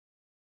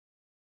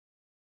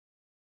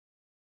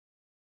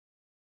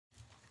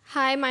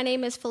Hi, my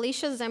name is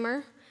Felisha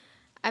Zimmer.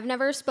 I've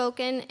never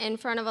spoken in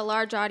front of a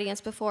large audience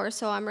before,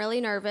 so I'm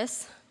really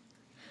nervous.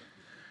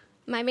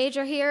 My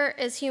major here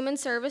is human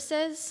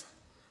services.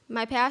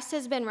 My past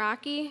has been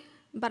rocky,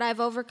 but I've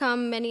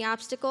overcome many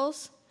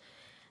obstacles.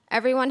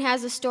 Everyone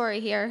has a story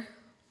here.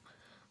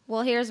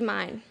 Well, here's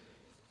mine.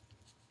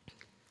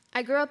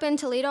 I grew up in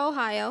Toledo,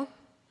 Ohio.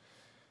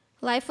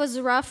 Life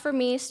was rough for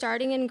me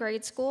starting in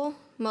grade school,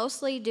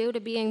 mostly due to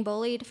being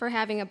bullied for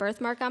having a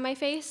birthmark on my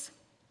face.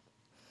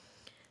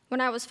 When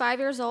I was 5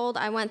 years old,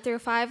 I went through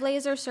 5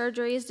 laser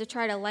surgeries to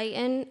try to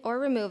lighten or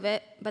remove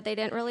it, but they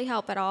didn't really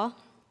help at all.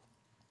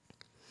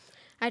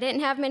 I didn't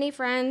have many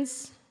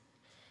friends,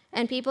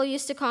 and people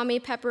used to call me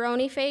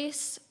pepperoni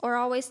face or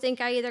always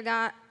think I either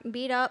got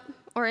beat up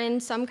or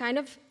in some kind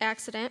of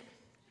accident.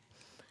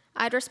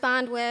 I'd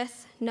respond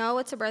with, "No,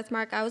 it's a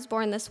birthmark, I was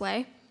born this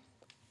way."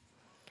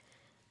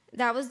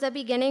 That was the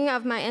beginning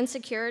of my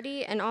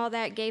insecurity, and all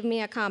that gave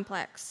me a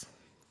complex.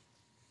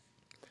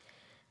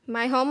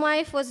 My home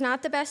life was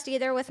not the best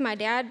either, with my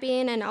dad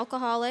being an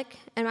alcoholic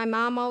and my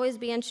mom always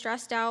being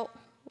stressed out,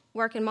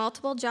 working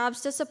multiple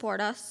jobs to support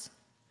us.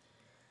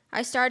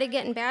 I started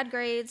getting bad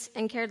grades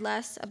and cared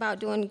less about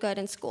doing good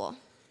in school.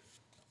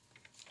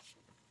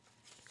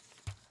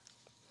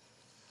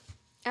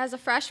 As a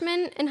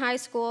freshman in high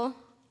school,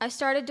 I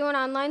started doing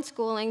online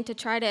schooling to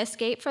try to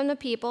escape from the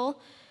people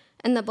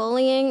and the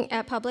bullying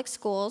at public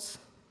schools,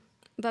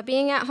 but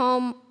being at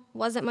home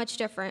wasn't much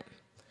different.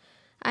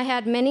 I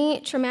had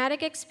many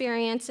traumatic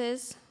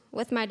experiences,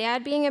 with my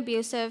dad being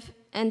abusive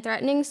and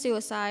threatening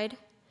suicide.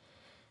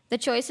 The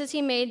choices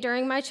he made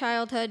during my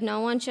childhood, no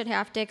one should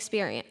have to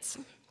experience.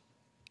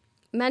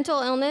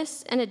 Mental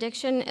illness and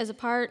addiction is a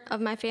part of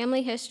my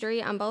family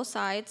history on both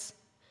sides.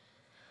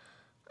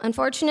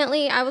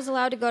 Unfortunately, I was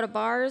allowed to go to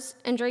bars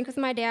and drink with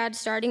my dad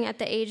starting at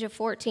the age of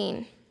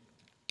 14.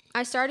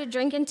 I started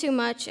drinking too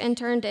much and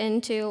turned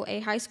into a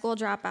high school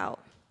dropout.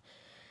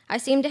 I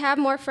seemed to have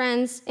more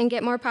friends and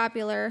get more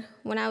popular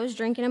when I was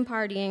drinking and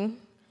partying,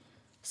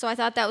 so I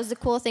thought that was the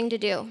cool thing to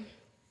do.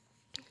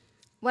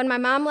 When my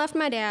mom left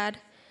my dad,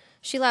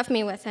 she left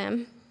me with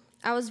him.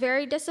 I was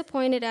very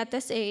disappointed at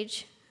this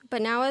age,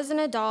 but now as an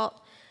adult,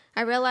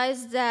 I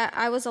realized that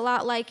I was a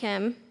lot like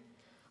him,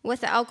 with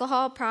the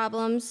alcohol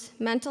problems,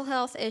 mental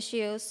health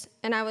issues,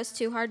 and I was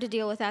too hard to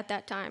deal with at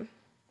that time.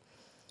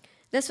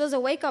 This was a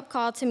wake-up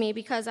call to me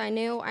because I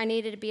knew I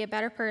needed to be a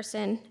better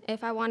person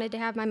if I wanted to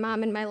have my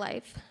mom in my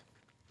life.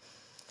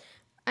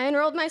 I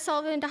enrolled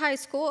myself into high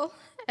school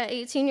at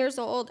 18 years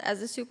old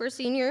as a super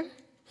senior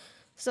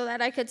so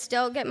that I could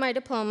still get my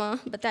diploma,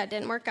 but that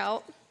didn't work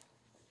out.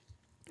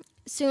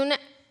 Soon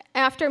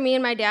after me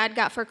and my dad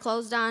got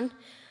foreclosed on,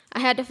 I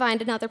had to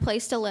find another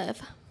place to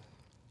live.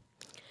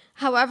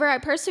 However, I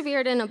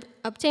persevered and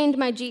obtained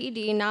my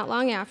GED not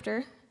long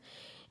after.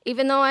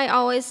 Even though I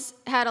always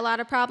had a lot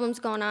of problems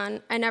going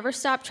on, I never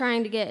stopped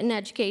trying to get an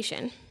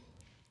education.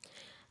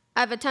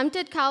 I've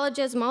attempted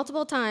colleges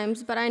multiple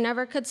times, but I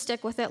never could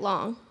stick with it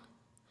long.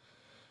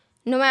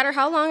 No matter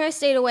how long I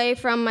stayed away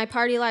from my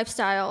party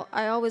lifestyle,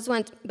 I always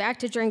went back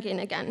to drinking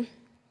again.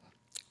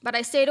 But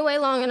I stayed away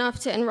long enough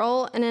to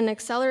enroll in an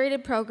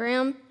accelerated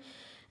program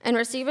and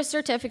receive a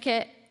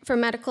certificate for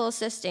medical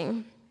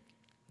assisting.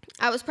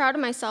 I was proud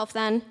of myself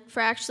then for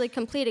actually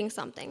completing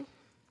something.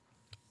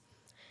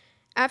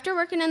 After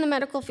working in the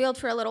medical field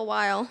for a little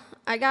while,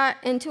 I got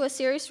into a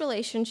serious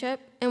relationship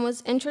and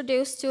was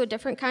introduced to a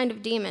different kind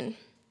of demon.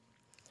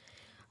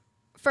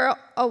 For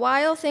a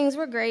while, things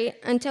were great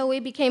until we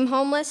became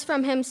homeless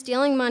from him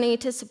stealing money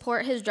to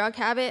support his drug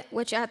habit,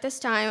 which at this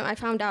time I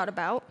found out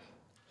about.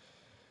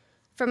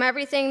 From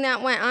everything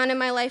that went on in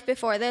my life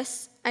before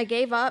this, I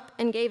gave up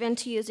and gave in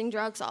to using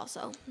drugs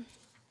also.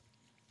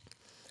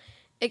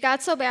 It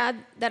got so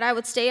bad that I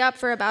would stay up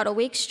for about a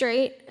week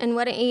straight and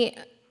wouldn't eat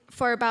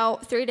for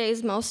about 3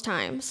 days most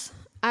times.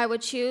 I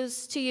would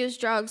choose to use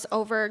drugs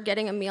over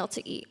getting a meal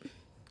to eat.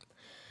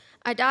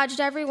 I dodged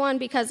everyone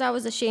because I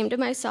was ashamed of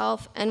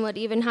myself and would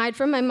even hide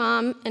from my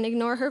mom and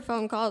ignore her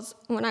phone calls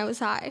when I was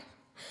high.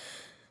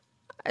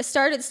 I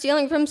started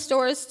stealing from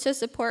stores to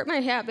support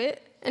my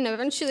habit and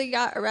eventually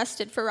got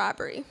arrested for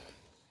robbery.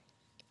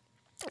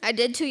 I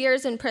did 2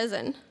 years in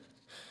prison.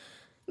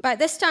 By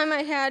this time,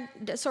 I had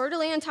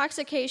disorderly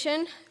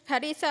intoxication,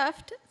 petty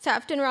theft,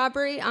 theft and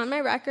robbery on my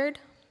record.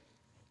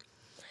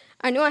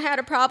 I knew I had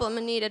a problem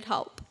and needed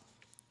help.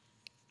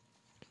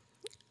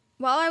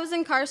 While I was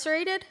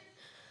incarcerated,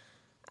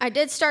 I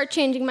did start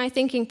changing my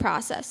thinking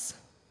process.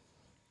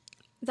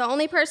 The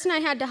only person I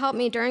had to help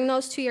me during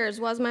those 2 years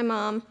was my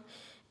mom,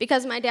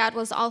 because my dad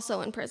was also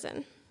in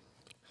prison.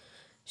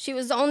 She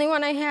was the only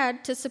one I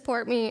had to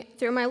support me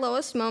through my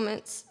lowest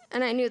moments,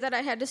 and I knew that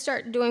I had to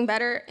start doing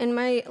better in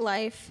my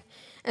life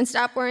and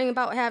stop worrying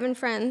about having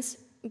friends,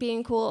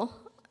 being cool,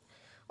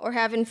 or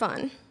having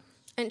fun.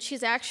 And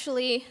she's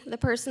actually the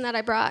person that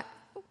I brought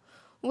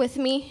with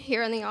me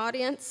here in the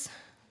audience.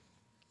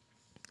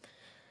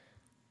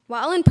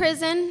 While in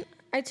prison,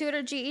 I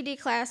tutored GED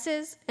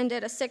classes and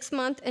did a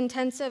 6-month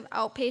intensive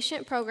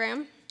outpatient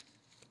program.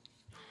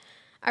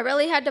 I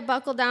really had to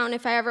buckle down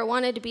if I ever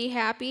wanted to be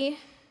happy,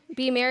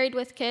 be married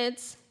with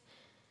kids,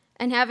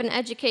 and have an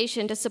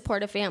education to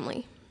support a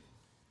family.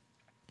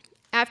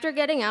 After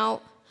getting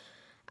out,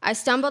 I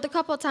stumbled a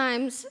couple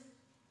times,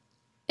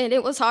 and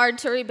it was hard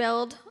to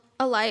rebuild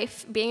a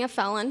life being a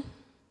felon.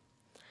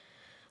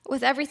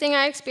 With everything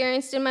I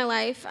experienced in my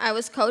life, I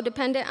was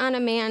codependent on a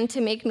man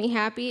to make me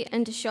happy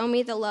and to show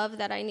me the love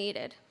that I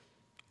needed.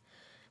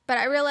 But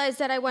I realized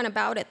that I went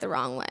about it the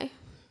wrong way.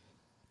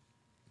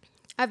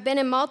 I've been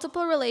in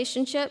multiple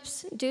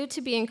relationships due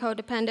to being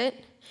codependent,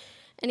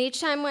 and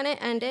each time when it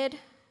ended,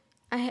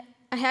 I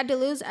had to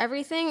lose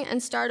everything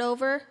and start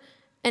over,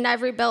 and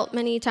I've rebuilt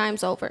many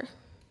times over.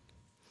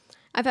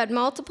 I've had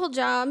multiple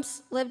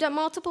jobs, lived at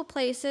multiple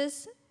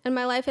places, and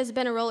my life has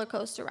been a roller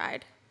coaster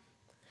ride.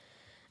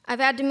 I've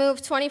had to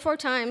move 24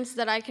 times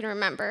that I can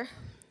remember.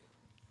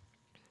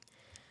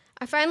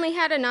 I finally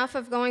had enough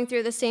of going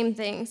through the same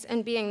things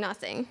and being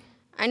nothing.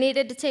 I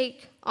needed to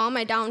take all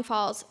my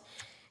downfalls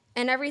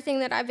and everything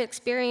that I've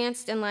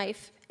experienced in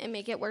life and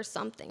make it worth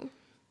something.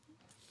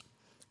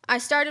 I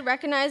started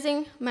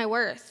recognizing my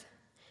worth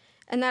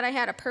and that I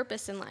had a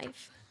purpose in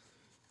life.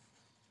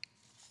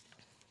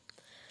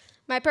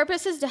 My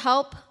purpose is to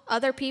help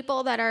other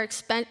people that are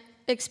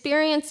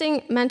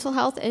experiencing mental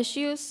health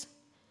issues,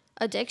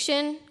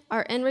 addiction,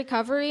 are in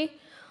recovery,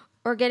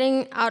 or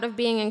getting out of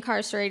being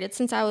incarcerated,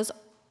 since I was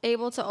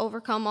able to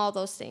overcome all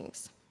those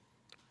things.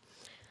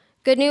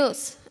 Good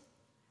news,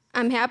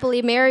 I'm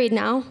happily married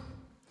now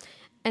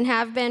and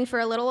have been for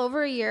a little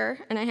over a year,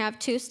 and I have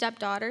 2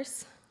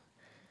 stepdaughters.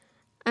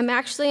 I'm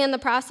actually in the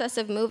process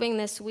of moving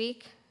this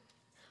week.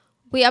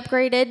 We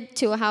upgraded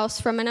to a house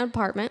from an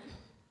apartment.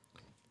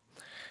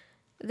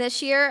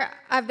 This year,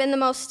 I've been the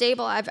most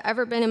stable I've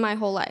ever been in my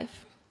whole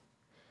life.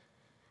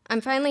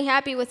 I'm finally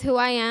happy with who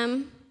I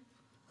am,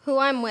 who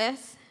I'm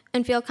with,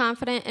 and feel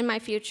confident in my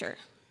future.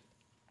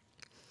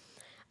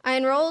 I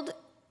enrolled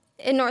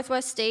in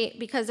Northwest State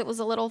because it was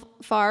a little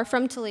far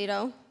from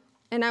Toledo,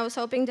 and I was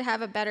hoping to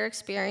have a better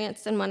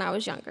experience than when I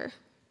was younger.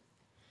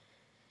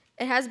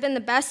 It has been the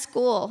best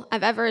school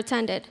I've ever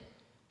attended.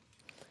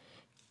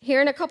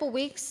 Here in a couple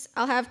weeks,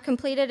 I'll have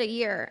completed a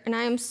year, and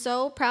I am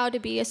so proud to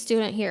be a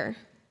student here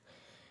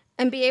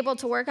and be able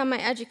to work on my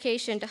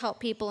education to help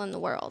people in the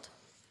world.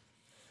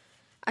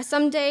 I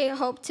someday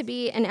hope to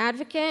be an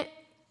advocate,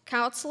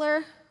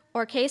 counselor,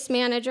 or case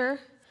manager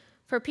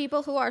for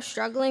people who are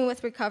struggling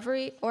with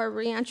recovery or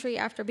reentry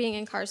after being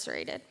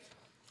incarcerated.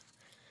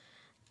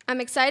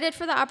 I'm excited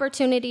for the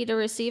opportunity to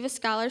receive a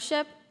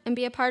scholarship and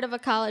be a part of a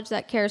college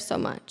that cares so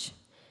much.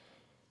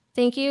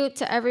 Thank you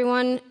to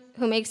everyone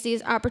who makes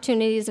these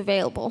opportunities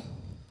available.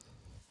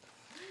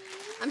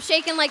 I'm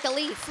shaking like a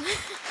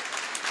leaf.